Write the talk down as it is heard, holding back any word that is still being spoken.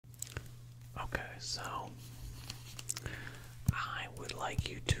so I would like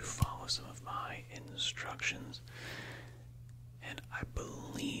you to follow some of my instructions, and I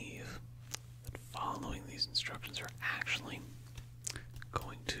believe that following these instructions are actually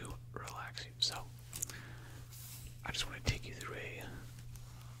going to relax you. So I just want to take you through a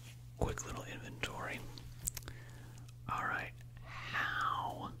quick little inventory. Alright,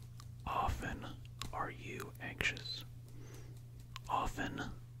 how often are you anxious? Often,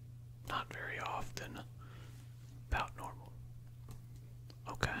 not very often, about normal.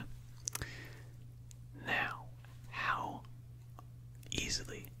 Okay? Now, how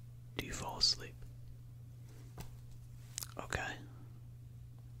easily do you fall asleep? Okay?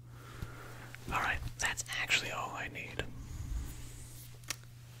 Alright, that's actually all I need.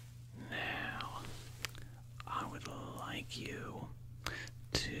 Now, I would like you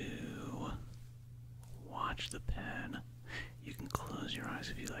to watch the pen. You can close your eyes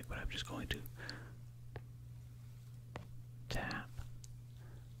if you like, but I'm just going to tap,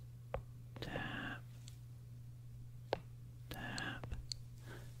 tap, tap,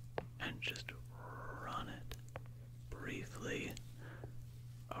 and just run it briefly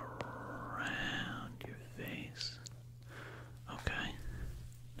around your face. Okay,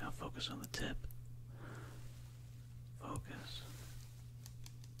 now focus on the tip. Focus.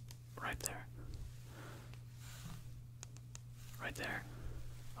 Right there. Right there.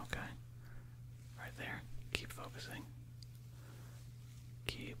 Okay. Right there. Keep focusing.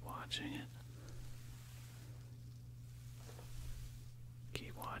 Keep watching it.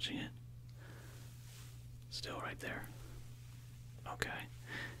 Keep watching it. Still right there. Okay.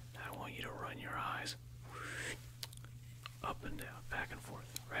 Now I want you to run your eyes up and down, back and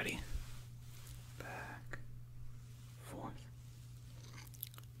forth. Ready? Back, forth,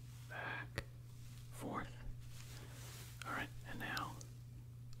 back, forth. Alright, and now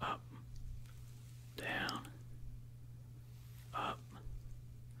up, down, up,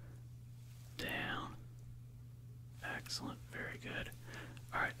 down. Excellent, very good.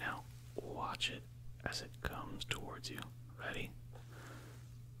 Alright, now watch it as it comes towards you. Ready?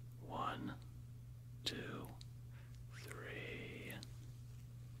 1, 2, 3.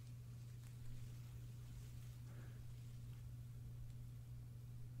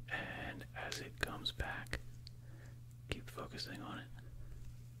 And as it comes back, keep focusing on it.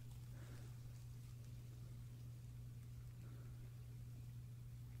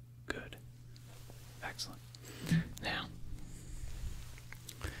 Good. Excellent. Now,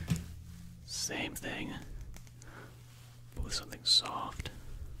 same thing, but with something soft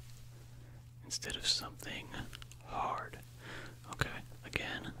instead of something hard. Okay,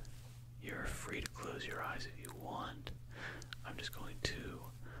 again, you're free to close your eyes if you want. I'm just going to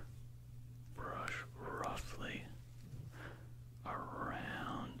brush roughly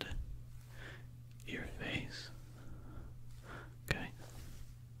around your face. Okay?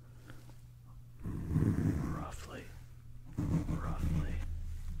 Roughly, roughly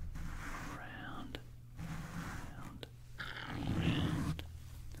around, around,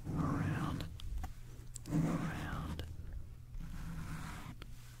 around, around.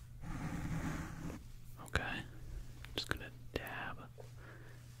 Okay? Just gonna dab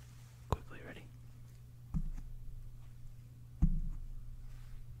quickly. Ready?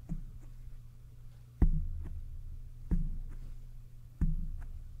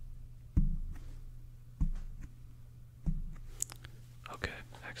 Okay,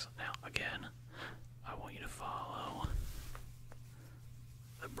 excellent. Now, again, I want you to follow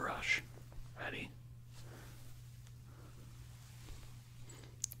the brush. Ready?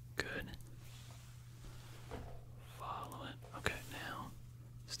 Good. Follow it. Okay, now,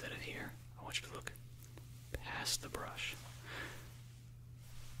 instead of here, I want you to look past the brush.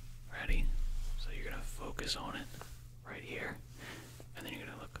 Ready? So you're going to focus on it right here, and then you're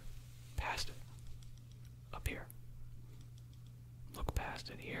going to look past it up here. Look past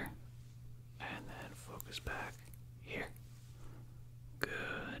it here, and then focus back here.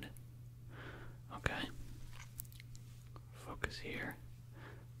 Good. Okay. Focus here.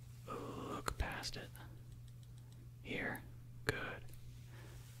 Look past it. Here. Good.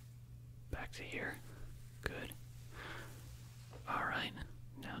 Back to here. Good. Alright.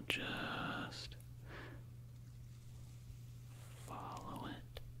 Now just follow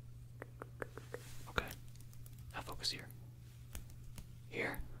it. Okay. Now focus here.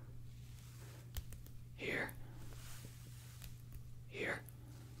 Here. Here. Here.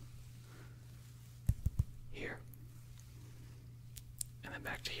 Here. And then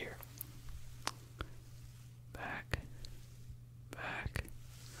back to here.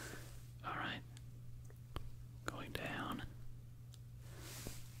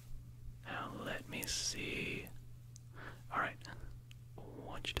 see. Alright. I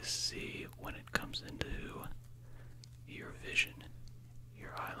want you to see when it comes into your vision,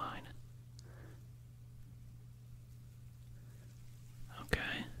 your eye line.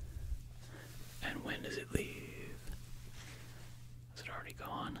 Okay. And when does it leave? Is it already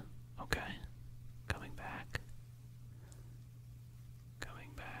gone? Okay. Coming back. Coming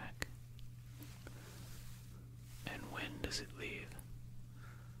back. And when does it leave?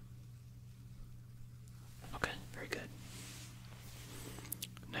 Okay, very good.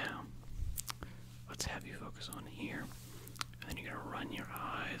 Now, let's have you focus on here. And then you're going to run your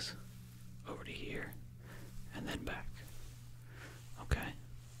eyes over to here and then back. Okay?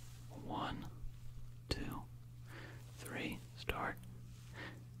 1, 2, 3, start.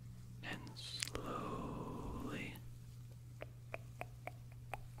 And slowly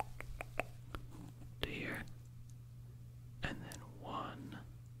to here. And then 1,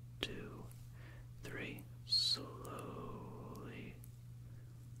 2, 3, slowly.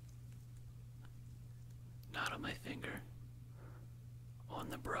 Not on my finger, on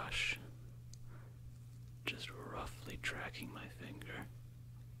the brush. Just roughly tracking my finger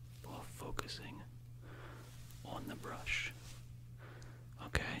while focusing on the brush.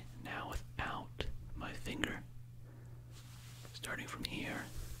 Okay, now without my finger, starting from here,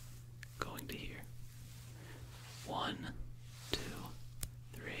 going to here. 1, 2,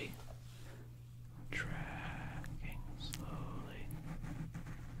 3, tracking slowly,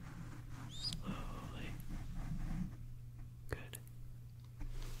 slowly. Good.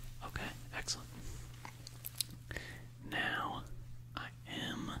 Okay, excellent. Now, I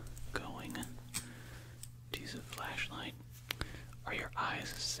am going to use a flashlight. Are your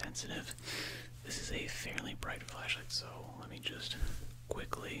eyes sensitive? This is a fairly bright flashlight, so let me just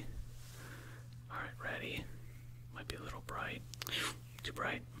quickly. Alright, ready? Might be a little bright. Too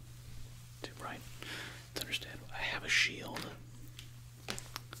bright. Too bright. It's understandable. I have a shield.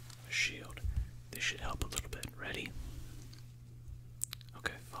 A shield. This should help a little bit. Ready?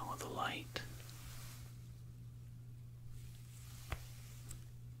 Okay, follow the light.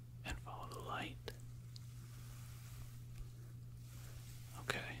 And follow the light.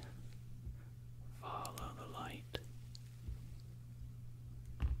 Okay. Follow the light.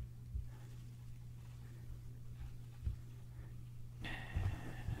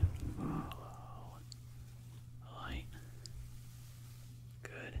 And follow the light.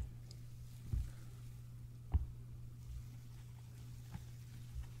 Good.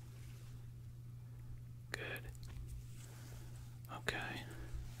 Good. Okay.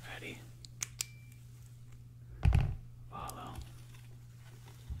 Ready? Follow.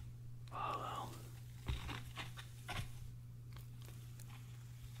 Follow.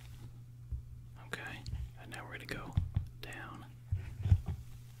 Okay. And now we're going to go down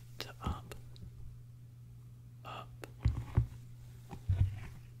to up. Up.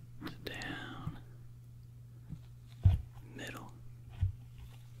 To down. Middle.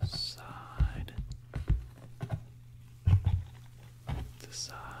 Side. To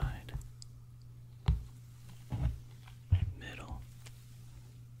side. Middle.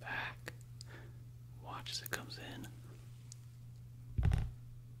 Back. Watch as it comes in.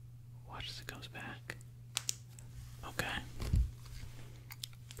 Watch as it comes back. Okay.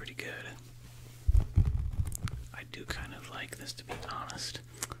 Pretty good. I do kind of like this, to be honest.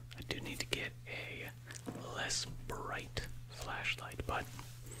 I do need to get a less bright flashlight, but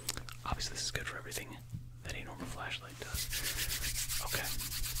obviously this is good for everything that a normal flashlight does. Okay.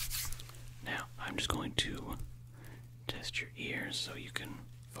 Now, I'm just going to test your ears so you can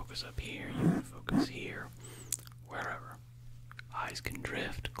focus up here, you can focus here, wherever. Eyes can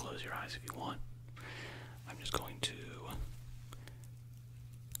drift. Close your eyes if you want. I'm just going to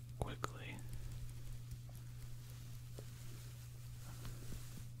quickly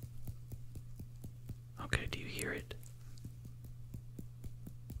okay, do you hear it?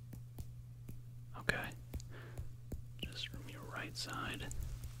 Okay. Just from your right side.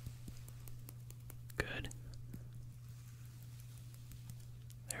 Good.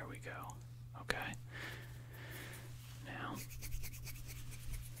 There we go. Okay. Now,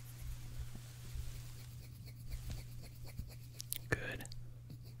 good.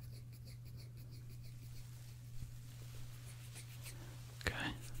 Okay,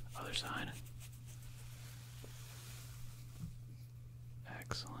 other side.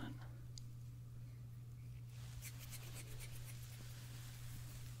 Excellent.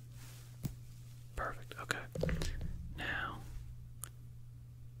 Perfect, okay. Now,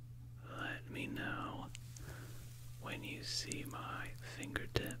 let me know when you see my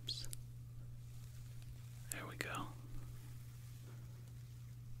fingertips. There we go.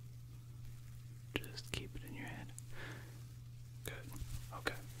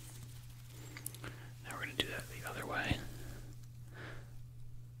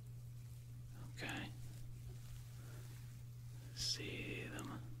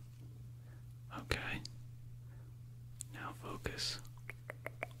 Okay. Now focus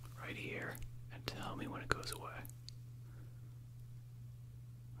right here and tell me when it goes away.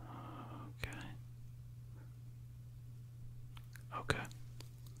 Okay. Okay.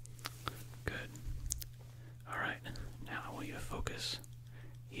 Good. Alright, now I want you to focus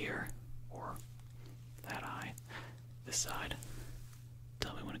here, or that eye, this side.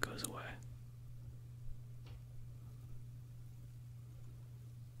 Tell me when it goes away.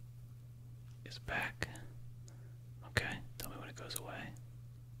 It's back. Okay, tell me when it goes away.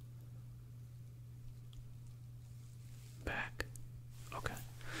 Back. Okay.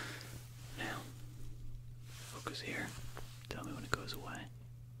 Now, focus here. Tell me when it goes away.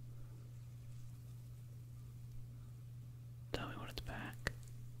 Tell me when it's back.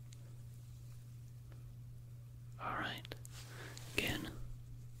 Alright. Again,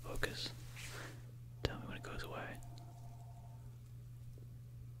 focus. Tell me when it goes away.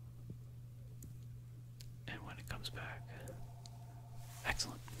 And when it comes back.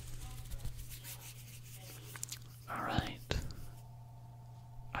 Excellent. Alright.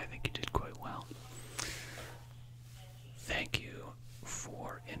 I think you did quite well. Thank you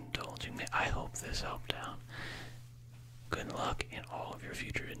for indulging me. I hope this helped out. Good luck in all of your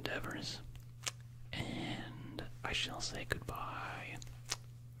future endeavors. And I shall say goodbye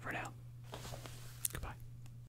for now.